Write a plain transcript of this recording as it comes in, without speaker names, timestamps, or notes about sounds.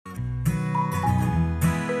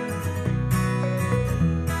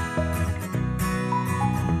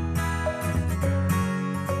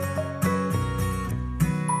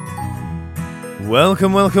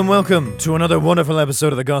Welcome to another wonderful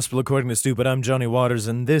episode of the Gospel According to Stupid. I'm Johnny Waters,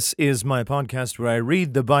 and this is my podcast where I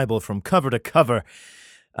read the Bible from cover to cover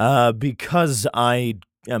because I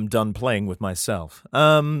am done playing with myself.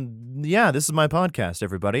 This is my podcast,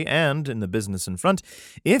 everybody, and in the business in front,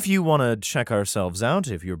 if you want to check ourselves out,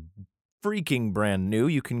 if you're freaking brand new,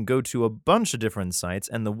 you can go to a bunch of different sites,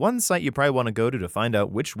 and the one site you probably want to go to find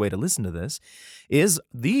out which way to listen to this is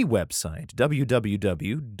the website,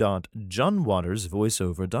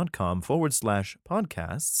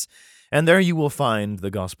 www.johnwatersvoiceover.com/podcasts, and there you will find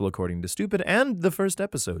the Gospel According to Stupid and the first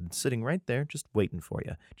episode sitting right there, just waiting for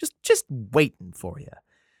you. Just waiting for you.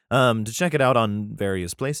 To check it out on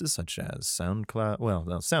various places such as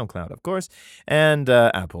SoundCloud, of course, and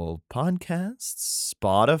Apple Podcasts,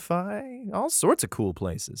 Spotify, all sorts of cool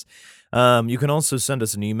places. You can also send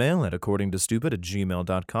us an email at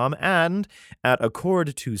accordingtostupid@gmail.com and at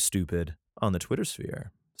accordtostupid on the Twitter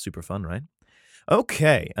sphere. Super fun, right?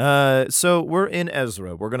 Okay, so we're in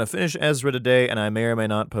Ezra. We're going to finish Ezra today, and I may or may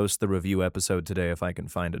not post the review episode today if I can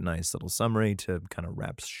find a nice little summary to kind of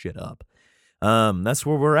wrap shit up. That's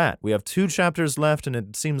where we're at. We have 2 chapters left, and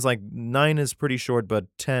it seems like 9 is pretty short, but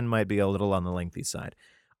 10 might be a little on the lengthy side.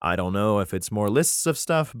 I don't know if it's more lists of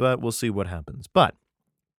stuff, but we'll see what happens. But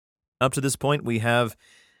up to this point, we have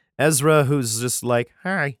Ezra, who's just like,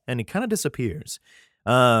 hi, and he kind of disappears.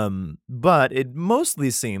 But it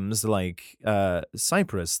mostly seems like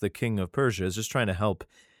Cyprus, the king of Persia, is just trying to help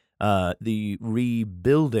the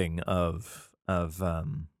rebuilding of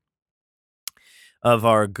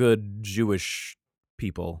our good Jewish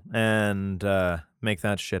people and make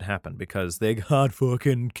that shit happen because they got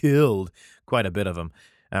fucking killed, quite a bit of them,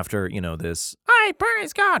 after, this, I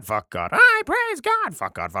praise God, fuck God, I praise God,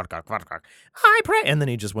 fuck God, fuck God, fuck God, I pray, and then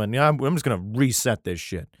he just went, I'm just going to reset this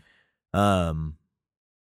shit. So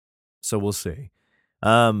we'll see.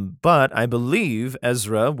 But I believe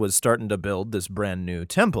Ezra was starting to build this brand new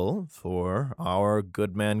temple for our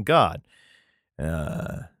good man God.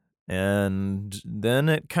 And then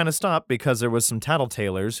it kind of stopped because there was some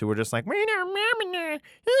tattletalers who were just like,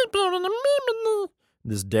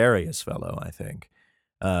 this Darius fellow, I think,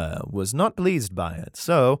 was not pleased by it.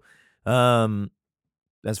 So,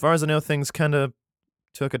 as far as I know, things kind of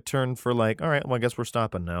took a turn for like, all right, well, I guess we're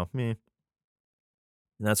stopping now. And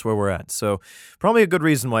that's where we're at. So probably a good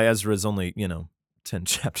reason why Ezra is only, 10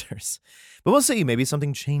 chapters. But we'll see. Maybe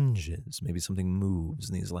something changes. Maybe something moves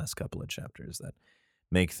in these last couple of chapters that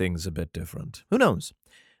make things a bit different. Who knows?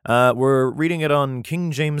 We're reading it on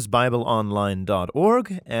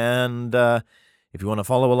kingjamesbibleonline.org, and if you want to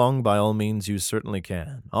follow along, by all means, you certainly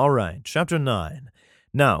can. All right, chapter 9.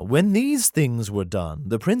 Now, when these things were done,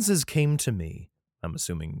 the princes came to me, I'm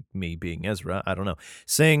assuming me being Ezra, I don't know,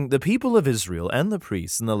 saying, the people of Israel and the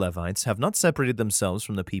priests and the Levites have not separated themselves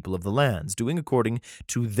from the people of the lands, doing according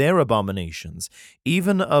to their abominations,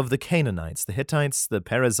 even of the Canaanites, the Hittites, the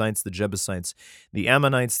Perizzites, the Jebusites, the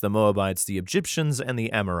Ammonites, the Moabites, the Egyptians, and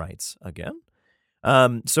the Amorites. Again?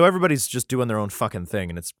 So everybody's just doing their own fucking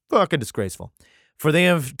thing, and it's fucking disgraceful. For they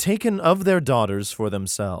have taken of their daughters for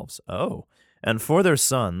themselves, and for their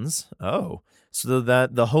sons, so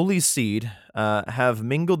that the holy seed have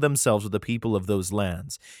mingled themselves with the people of those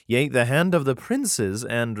lands. Yea, the hand of the princes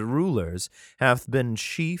and rulers hath been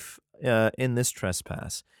chief in this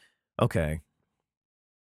trespass. Okay.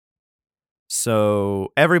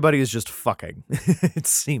 So everybody is just fucking, it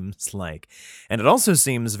seems like. And it also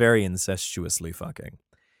seems very incestuously fucking.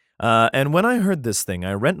 And when I heard this thing,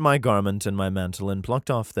 I rent my garment and my mantle, and plucked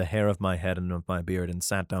off the hair of my head and of my beard, and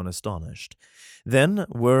sat down astonished. Then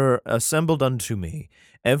were assembled unto me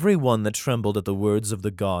every one that trembled at the words of the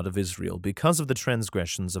God of Israel, because of the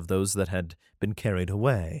transgressions of those that had been carried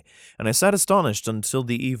away. And I sat astonished until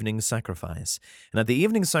the evening sacrifice. And at the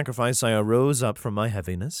evening sacrifice I arose up from my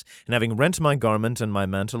heaviness, and having rent my garment and my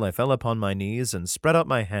mantle, I fell upon my knees, and spread out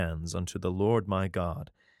my hands unto the Lord my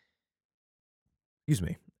God.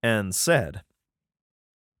 And said,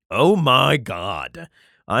 O my God,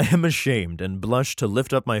 I am ashamed and blush to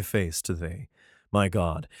lift up my face to thee, my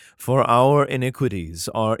God, for our iniquities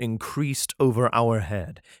are increased over our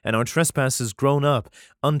head, and our trespasses grown up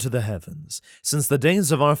unto the heavens. Since the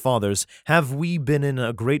days of our fathers have we been in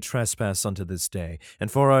a great trespass unto this day,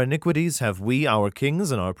 and for our iniquities have we, our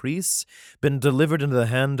kings and our priests, been delivered into the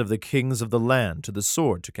hand of the kings of the land, to the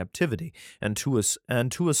sword, to captivity, and to a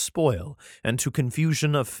spoil, and to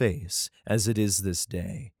confusion of face, as it is this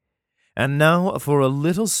day. And now for a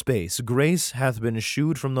little space grace hath been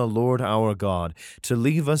shewed from the Lord our God, to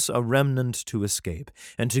leave us a remnant to escape,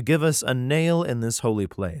 and to give us a nail in this holy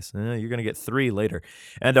place. You're going to get 3 later.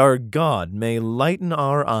 And our God may lighten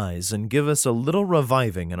our eyes, and give us a little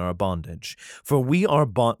reviving in our bondage. For we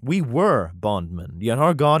were bondmen, yet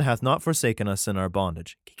our God hath not forsaken us in our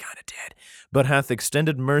bondage. He kind of did. But hath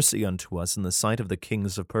extended mercy unto us in the sight of the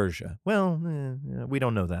kings of Persia. Well, we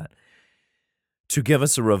don't know that. To give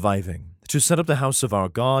us a reviving, to set up the house of our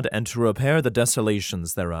God, and to repair the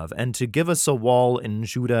desolations thereof, and to give us a wall in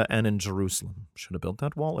Judah and in Jerusalem. Should have built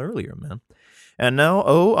that wall earlier, man. And now,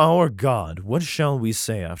 O our God, what shall we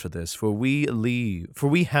say after this? For we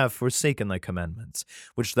have forsaken thy commandments,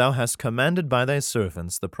 which thou hast commanded by thy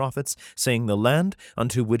servants the prophets, saying, the land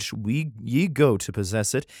unto which ye go to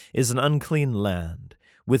possess it is an unclean land,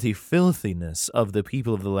 with the filthiness of the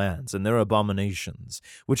people of the lands and their abominations,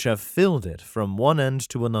 which have filled it from one end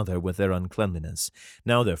to another with their uncleanliness.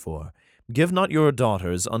 Now therefore, give not your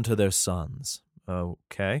daughters unto their sons.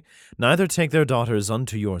 Okay. Neither take their daughters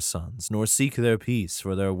unto your sons, nor seek their peace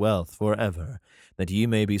for their wealth forever, that ye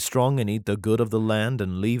may be strong and eat the good of the land,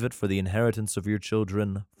 and leave it for the inheritance of your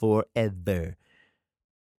children forever.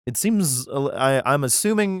 It seems, I'm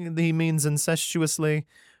assuming he means incestuously,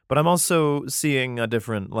 but I'm also seeing a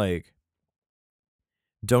different,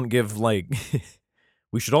 don't give,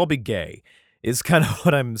 we should all be gay, is kind of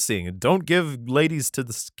what I'm seeing. Don't give ladies to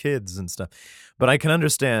the kids and stuff. But I can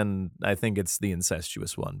understand, I think it's the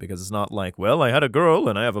incestuous one, because it's not like, well, I had a girl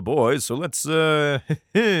and I have a boy, so let's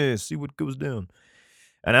see what goes down.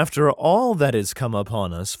 And after all that is come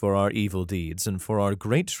upon us for our evil deeds and for our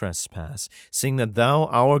great trespass, seeing that thou,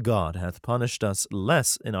 our God, hath punished us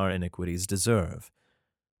less in our iniquities deserve,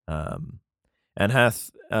 and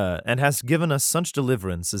hast given us such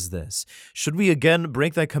deliverance as this, should we again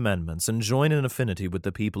break thy commandments and join in affinity with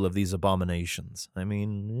the people of these abominations? I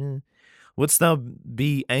mean, wouldst thou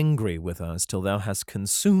be angry with us till thou hast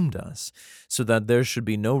consumed us, so that there should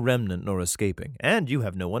be no remnant nor escaping, and you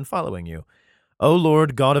have no one following you? O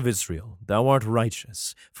Lord God of Israel, thou art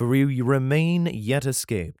righteous, for we remain yet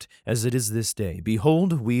escaped, as it is this day.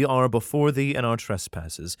 Behold, we are before thee in our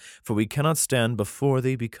trespasses, for we cannot stand before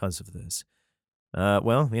thee because of this.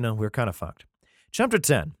 We're kind of fucked. Chapter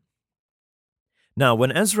 10. Now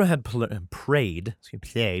when Ezra had prayed,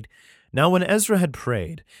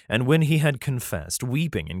 and when he had confessed,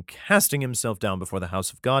 weeping and casting himself down before the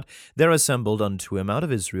house of God, there assembled unto him out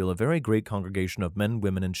of Israel a very great congregation of men,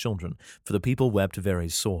 women, and children, for the people wept very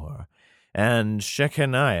sore. And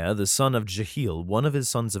Shechaniah, the son of Jehiel, one of his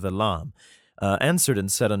sons of Elam, answered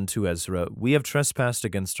and said unto Ezra, we have trespassed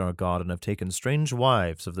against our God, and have taken strange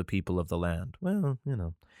wives of the people of the land. Well,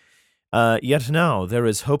 yet now there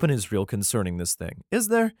is hope in Israel concerning this thing. Is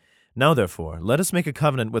there? Now therefore, let us make a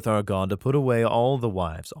covenant with our God to put away all the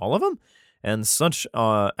wives, all of them, and such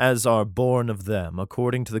as are born of them,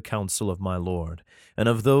 according to the counsel of my Lord, and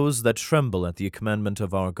of those that tremble at the commandment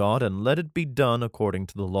of our God, and let it be done according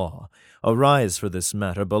to the law. Arise, for this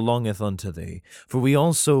matter belongeth unto thee, for we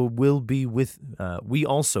also will be with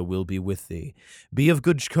thee. Be of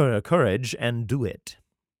good courage, and do it.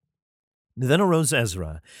 Then arose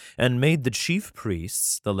Ezra, and made the chief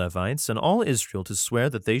priests, the Levites, and all Israel to swear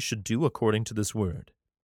that they should do according to this word.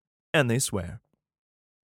 And they swear.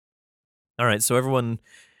 All right, so a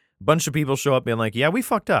bunch of people show up being like, yeah, we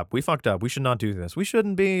fucked up. We should not do this. We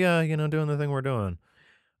shouldn't be, doing the thing we're doing.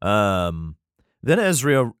 Then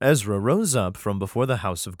Ezra rose up from before the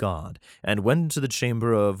house of God, and went into the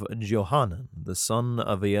chamber of Johanan, the son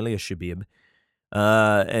of Eliashib.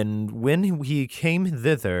 And when he came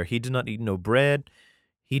thither, he did eat no bread,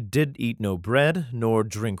 nor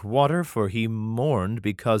drink water, for he mourned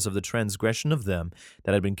because of the transgression of them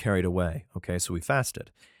that had been carried away. Okay, so he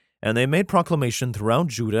fasted. And they made proclamation throughout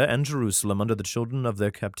Judah and Jerusalem unto the children of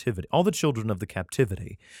their captivity, all the children of the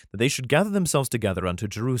captivity, that they should gather themselves together unto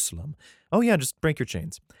Jerusalem. Oh yeah, just break your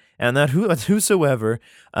chains. And that whosoever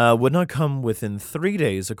would not come within 3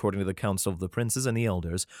 days, according to the counsel of the princes and the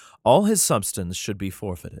elders, all his substance should be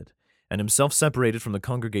forfeited, and himself separated from the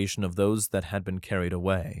congregation of those that had been carried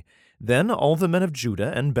away. Then all the men of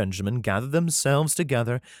Judah and Benjamin gathered themselves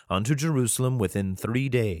together unto Jerusalem within 3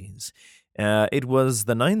 days. It was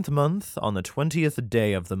the 9th month, on the 20th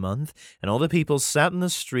day of the month, and all the people sat in the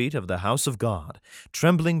street of the house of God,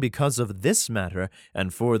 trembling because of this matter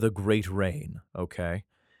and for the great rain. Okay.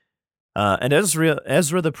 And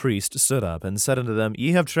Ezra the priest stood up and said unto them,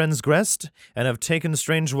 Ye have transgressed, and have taken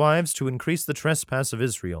strange wives to increase the trespass of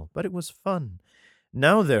Israel. But it was fun.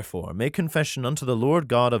 Now therefore make confession unto the Lord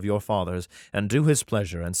God of your fathers, and do his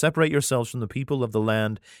pleasure, and separate yourselves from the people of the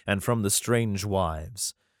land, and from the strange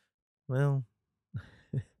wives. Well,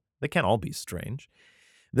 they can't all be strange.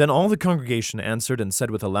 Then all the congregation answered and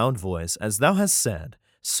said with a loud voice, As thou hast said,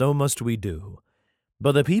 so must we do.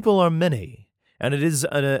 But the people are many, and it is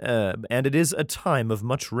a time of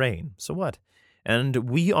much rain. So what? And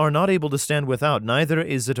we are not able to stand without, neither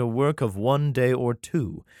is it a work of 1 day or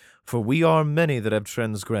 2, for we are many that have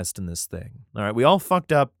transgressed in this thing. All right, we all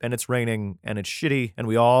fucked up, and it's raining, and it's shitty, and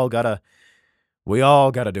we all gotta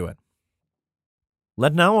do it.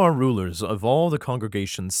 Let now our rulers of all the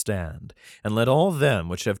congregations stand, and let all them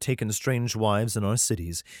which have taken strange wives in our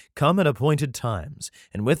cities come at appointed times,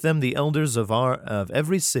 and with them the elders of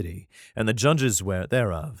every city, and the judges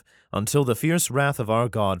thereof, until the fierce wrath of our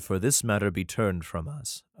God for this matter be turned from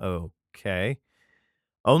us. Okay.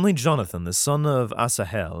 Only Jonathan, the son of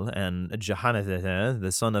Asahel, and Jehanathah,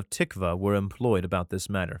 the son of Tikva, were employed about this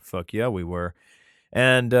matter. Fuck yeah, we were.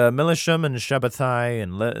 And Melisham and Shabbathai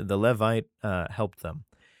and the Levite helped them.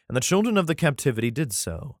 And the children of the captivity did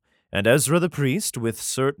so. And Ezra the priest, with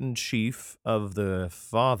certain chief of the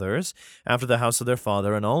fathers, after the house of their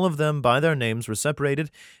father, and all of them by their names were separated,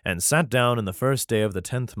 and sat down in the first day of the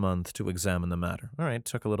 10th month to examine the matter. All right,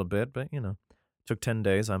 took a little bit, but, took 10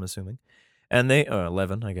 days, I'm assuming. And they,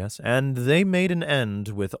 11, I guess, and they made an end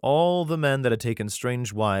with all the men that had taken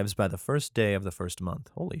strange wives by the first day of the first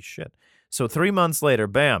month. Holy shit. So 3 months later,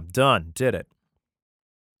 bam, done, did it.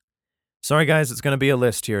 Sorry, guys, it's going to be a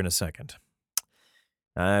list here in a second.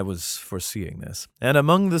 I was foreseeing this. And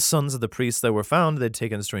among the sons of the priests that were found, they'd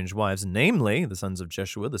taken strange wives, namely the sons of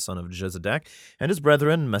Jeshua, the son of Jezedak, and his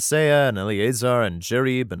brethren, Maaseiah and Eleazar and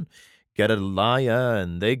Jerib and Gedaliah,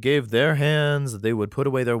 and they gave their hands that they would put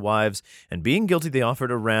away their wives, and being guilty they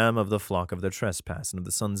offered a ram of the flock of their trespass. And of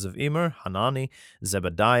the sons of Immer, Hanani,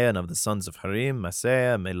 Zebadiah, and of the sons of Harim,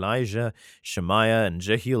 Maaseiah, Elijah, Shemaiah, and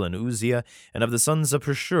Jehiel, and Uzziah, and of the sons of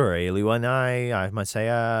Pashur, Eliwanai,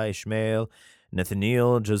 Maaseiah, Ishmael,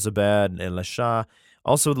 Nathaniel, Jozabad, and Elisha.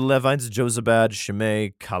 Also the Levites, Jozabad,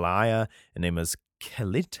 Shimei, Kaliah, and Amos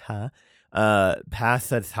Kelita,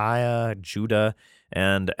 Pathathiah, Judah,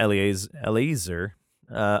 and Eleazar,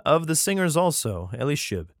 of the singers also,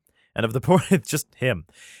 Elishib, and of the just him,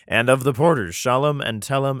 and of the porters, Shalom and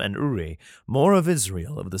Telem and Uri, more of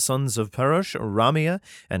Israel, of the sons of Perush, Ramiah,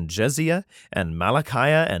 and Jeziah, and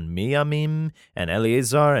Malachiah, and Miamim, and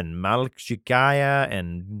Eleazar, and Malchikiah,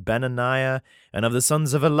 and Benaniah, and of the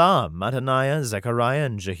sons of Elam, Mattaniah, Zechariah,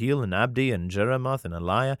 and Jehiel, and Abdi, and Jeremoth, and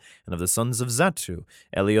Eliah, and of the sons of Zatu,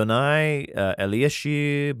 Elionai,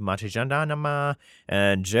 Eliashib, Mattijandama,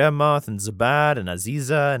 and Jeremoth, and Zabad, and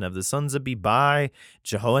Aziza, and of the sons of Bebai,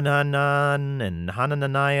 Jehohanan, and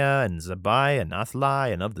Hananiah, and Zabai, and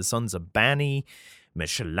Athlai, and of the sons of Bani,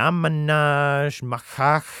 Meshalamanash,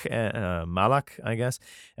 Malach, I guess,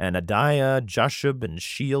 and Adiah, Jashub, and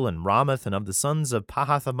Sheel, and Ramoth, and of the sons of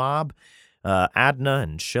Pahathamab, Adna,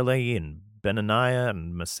 and Shilei, and Benaniah,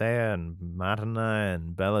 and Maaseiah, and Mattaniah,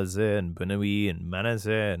 and Belazah, and Benui, and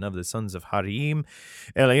Manasseh, and of the sons of Harim,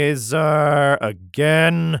 Eleazar,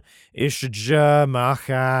 again, Ishijah,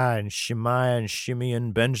 Maachah, and Shemaiah, and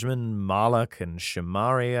Shimeon, Benjamin, Malach, and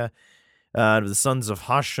Shemariah, of the sons of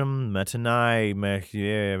Hashem, Mattaniah,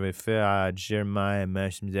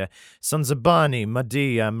 Jeremiah, sons of Bani,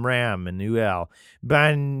 Madi, Amram, and Uel,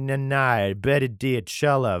 Bananiah, Bedadiah,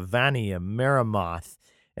 Chela, Vania, Meremoth,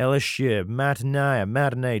 Elishib,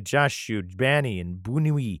 Mattaniah, Jashu, Bani, and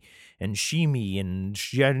Bunui, and Shimi, and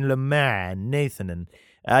Shelemah, and Nathan, and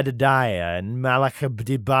Adadiah, and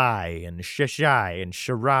Malachabdibai, and Sheshai, and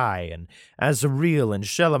Sharai, and Azareel, and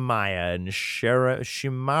Shelemiah, and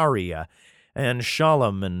Shemariah, and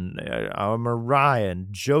Shalom, and Amariah,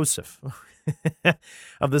 and Joseph.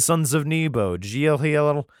 Of the sons of Nebo,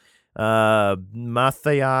 Jehiel, Mathai,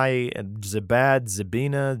 Zabad,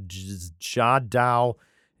 Zabina, Jadau,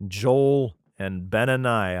 Joel, and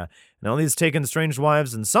Benaniah. And all these taken strange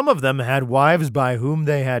wives, and some of them had wives by whom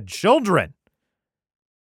they had children.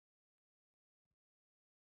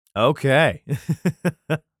 Okay.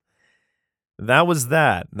 That was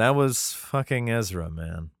that. That was fucking Ezra,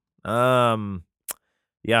 man.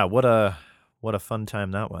 Yeah, what a fun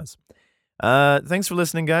time that was. Thanks for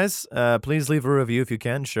listening, guys. Please leave a review if you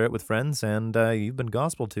can, share it with friends, and you've been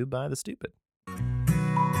gospel to by the stupid.